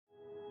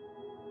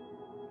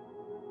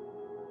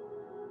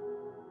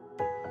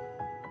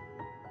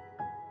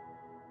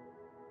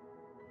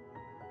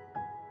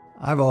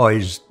I've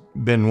always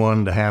been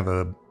one to have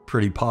a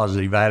pretty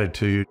positive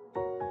attitude.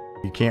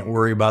 You can't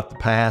worry about the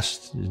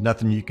past. There's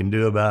nothing you can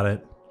do about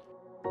it.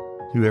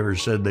 Whoever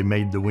said they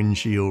made the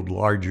windshield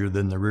larger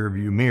than the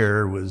rearview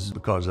mirror was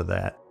because of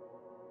that.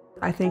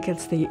 I think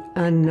it's the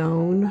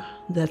unknown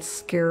that's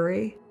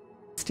scary.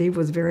 Steve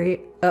was very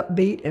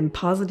upbeat and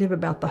positive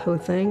about the whole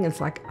thing. It's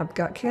like, I've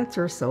got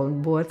cancer, so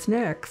what's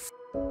next?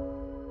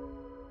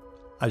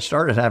 I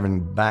started having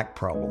back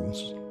problems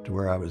to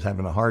where I was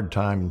having a hard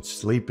time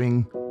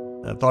sleeping.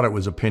 I thought it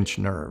was a pinched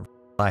nerve.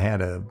 I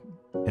had an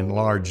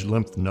enlarged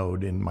lymph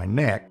node in my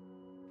neck.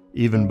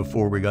 Even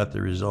before we got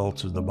the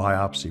results of the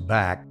biopsy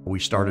back, we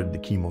started the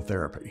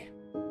chemotherapy.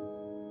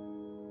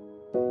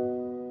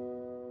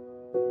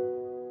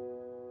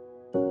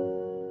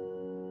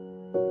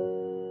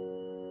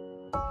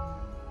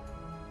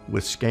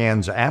 With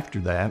scans after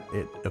that,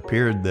 it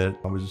appeared that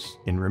I was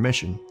in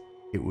remission.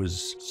 It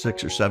was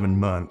 6 or 7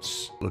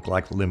 months, looked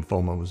like the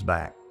lymphoma was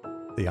back.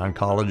 The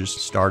oncologist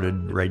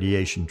started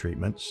radiation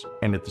treatments,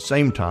 and at the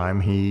same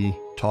time, he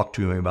talked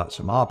to me about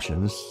some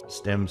options,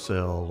 stem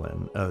cell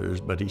and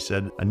others, but he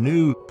said a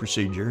new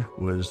procedure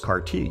was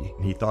CAR T.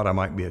 He thought I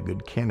might be a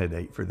good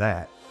candidate for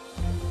that.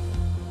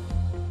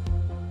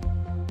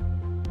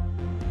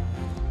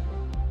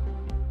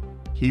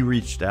 He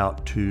reached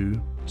out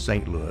to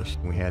St. Louis.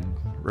 We had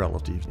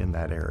relatives in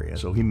that area,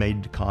 so he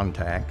made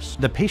contacts.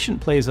 The patient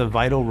plays a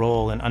vital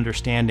role in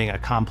understanding a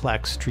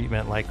complex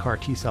treatment like CAR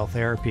T-cell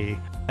therapy.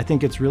 I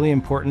think it's really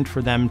important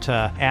for them to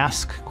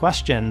ask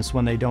questions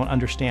when they don't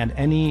understand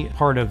any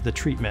part of the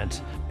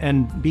treatment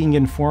and being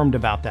informed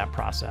about that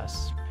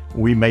process.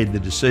 We made the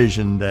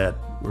decision that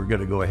we're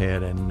going to go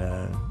ahead and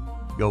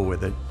go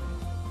with it.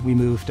 We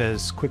moved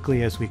as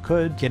quickly as we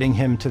could, getting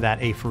him to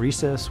that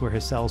apheresis where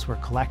his cells were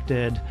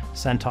collected,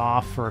 sent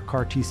off for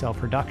CAR T-cell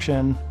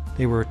production.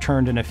 They were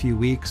returned in a few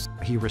weeks.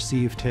 He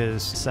received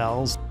his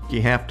cells.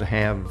 You have to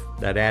have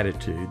that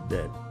attitude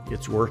that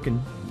it's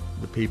working.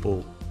 The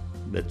people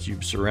that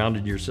you've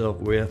surrounded yourself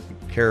with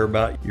care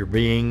about your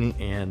being,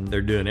 and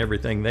they're doing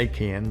everything they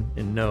can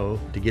and know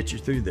to get you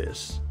through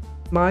this.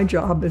 My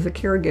job as a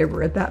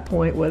caregiver at that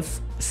point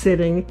was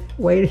sitting,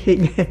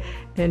 waiting,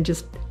 and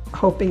just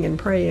hoping and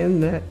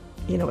praying that,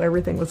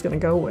 everything was going to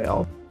go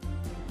well.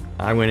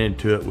 I went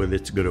into it with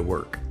it's going to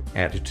work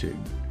attitude.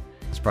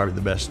 It's probably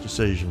the best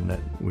decision that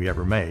we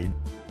ever made.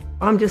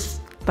 I'm just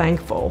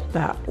thankful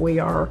that we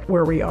are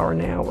where we are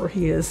now, where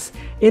he is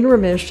in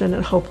remission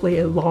and hopefully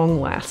a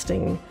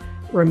long-lasting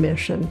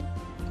remission.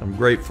 I'm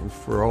grateful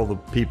for all the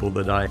people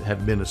that I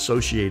have been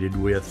associated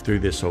with through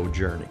this whole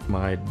journey.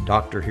 My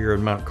doctor here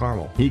in Mount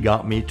Carmel, he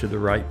got me to the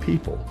right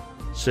people.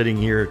 Sitting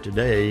here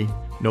today,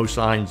 no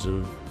signs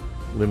of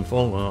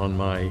lymphoma on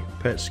my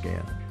PET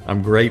scan.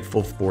 I'm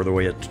grateful for the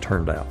way it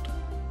turned out.